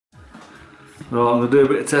Right, I'm going to do a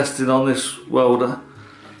bit of testing on this welder.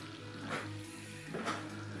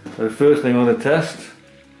 So first thing I'm going to test,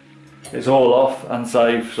 it's all off and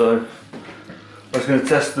safe, so I'm just going to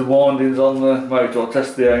test the windings on the motor, or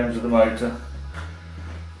test the ohms of the motor.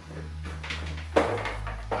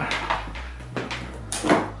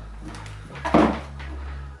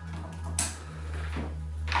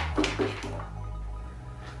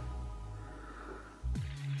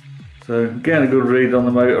 So getting a good read on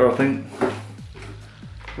the motor, I think.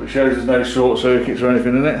 It shows there's no short circuits or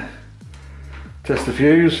anything in it. Test the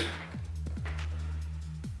fuse.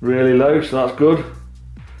 Really low, so that's good.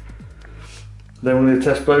 Then we're going to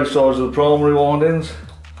test both sides of the primary windings.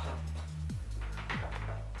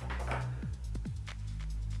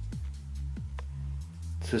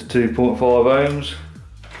 It says 2.5 ohms.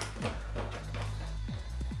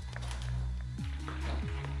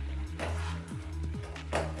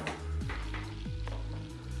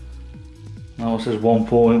 Now it says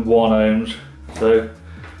 1.1 ohms, so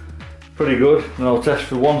pretty good. And I'll test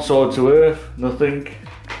for one side to earth, nothing.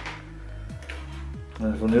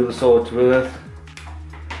 And from the other side to earth.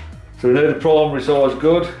 So we know the primary side's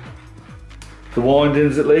good, the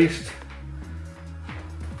windings at least.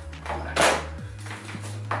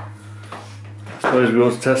 I suppose we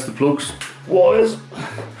want to test the plugs, wires.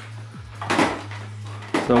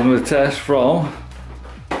 So I'm going to test from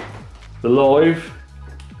the live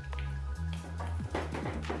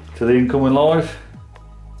to the incoming live.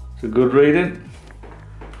 It's a good reading.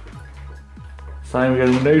 Same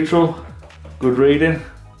again with neutral, good reading.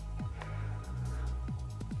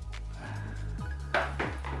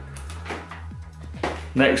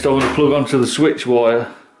 Next I'm going to plug onto the switch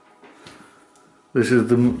wire. This is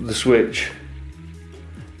the switch.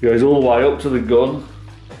 It goes all the way up to the gun.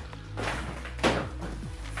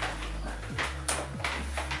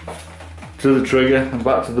 To the trigger and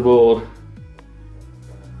back to the board.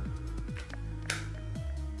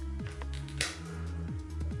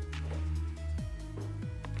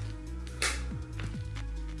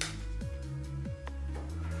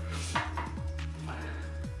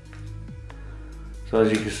 So as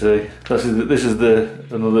you can see, this is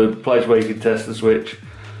another place where you can test the switch.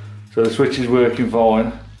 So the switch is working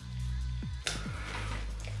fine.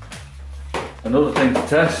 Another thing to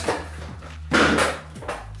test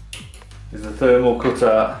is the thermal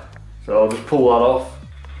cutout. So I'll just pull that off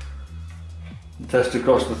and test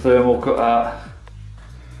across the thermal cutout.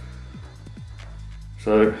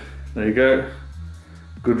 So there you go,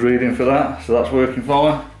 good reading for that, so that's working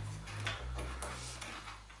fine.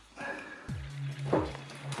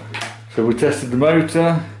 So we tested the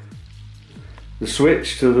motor, the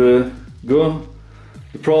switch to the gun,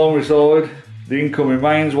 the primary side, the incoming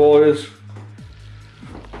mains wires.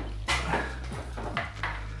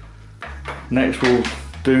 Next we'll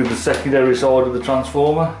do the secondary side of the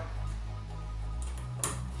transformer.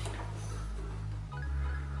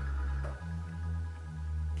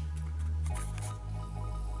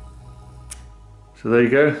 So there you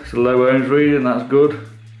go, it's a low ohms reading, that's good.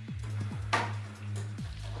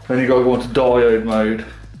 Then you've got to go into diode mode.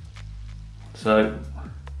 So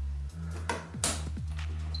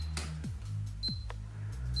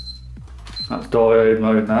that's diode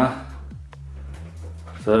mode now.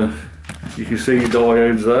 So you can see your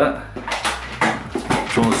diodes there.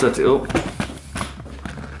 Trying to set it up.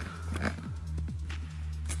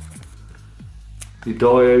 Your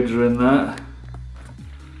diodes are in there.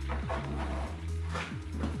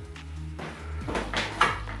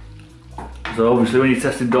 So obviously when you're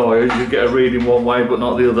testing diodes you get a reading one way but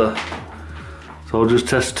not the other. So I'll just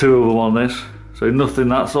test two of them on this. So nothing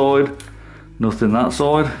that side, nothing that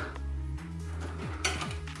side.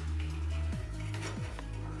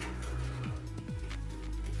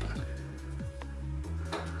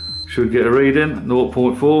 Should get a reading,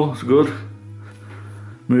 0.4, it's good.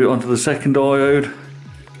 Move it on to the second diode.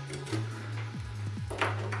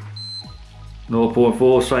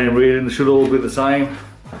 0.4, same reading, they should all be the same.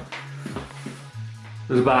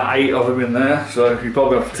 There's about 8 of them in there, so you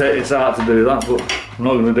probably have to take this out to do that, but I'm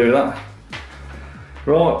not going to do that.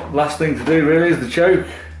 Right, last thing to do really is the choke.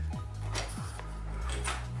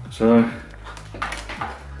 So,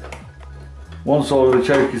 one side of the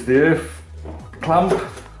choke is the earth clamp,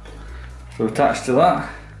 so attached to that.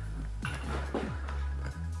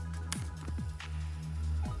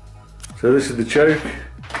 So this is the choke,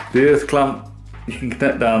 the earth clamp you can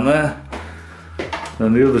connect down there,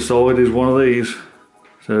 and the other side is one of these.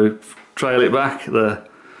 So trail it back there.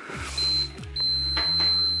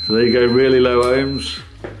 So there you go, really low ohms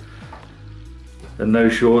and no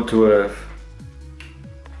short to earth.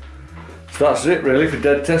 So that's it really for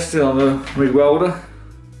dead testing on the MIG Welder.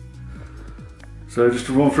 So just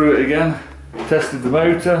to run through it again, tested the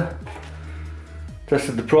motor,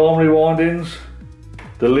 tested the primary windings,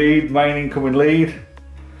 the lead, main incoming lead,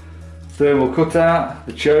 thermal cutout,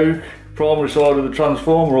 the choke, primary side of the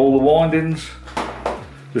transformer, all the windings,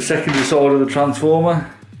 the secondary side of the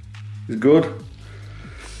transformer is good,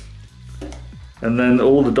 and then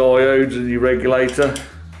all the diodes and your regulator,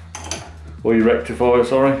 or your rectifier,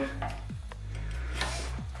 sorry.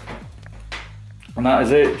 And that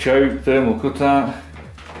is it, choke, thermal cutout,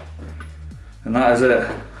 and that is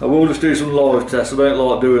it. I will just do some live tests, I don't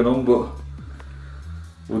like doing them, but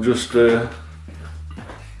we'll just have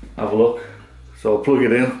a look. So I'll plug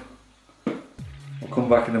it in, I'll come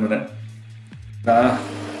back in a minute. Now,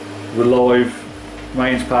 we're live,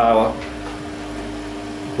 mains power,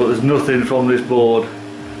 but there's nothing from this board.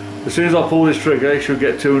 As soon as I pull this trigger, it should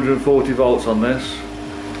get 240 volts on this.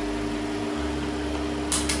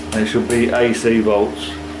 And it should be AC volts.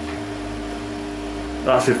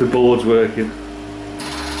 That's if the board's working.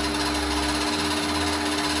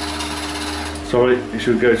 Sorry, it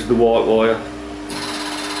should go to the white wire.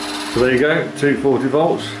 So there you go, 240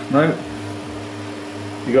 volts. No,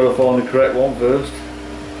 you got to find the correct one first.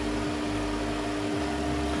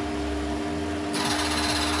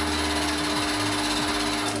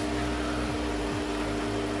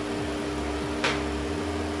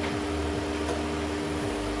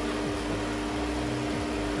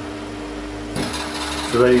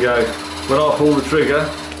 So there you go. When I pull the trigger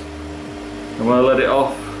and when I let it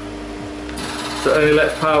off, so it only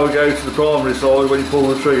lets power go to the primary side when you pull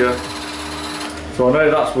the trigger. So I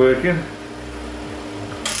know that's working.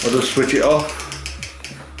 I'll just switch it off.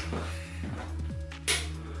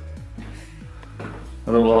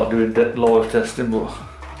 I don't like doing live testing, but so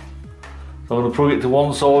I'm going to plug it to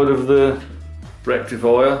one side of the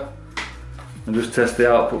rectifier and just test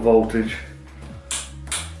the output voltage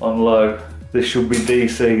on low. This should be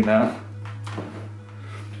DC now.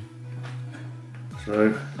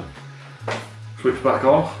 So switch back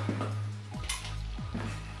on.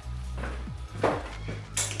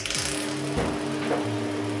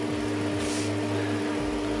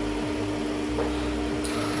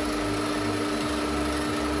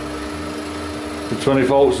 The 20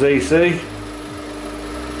 volts DC.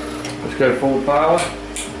 Let's go full power.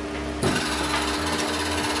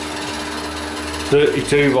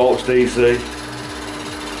 32 volts DC.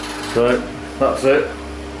 So that's it.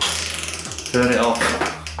 Turn it off.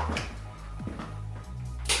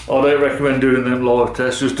 I don't recommend doing them live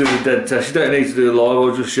tests, just do the dead test. You don't need to do it live,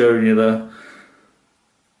 I'm just showing you there.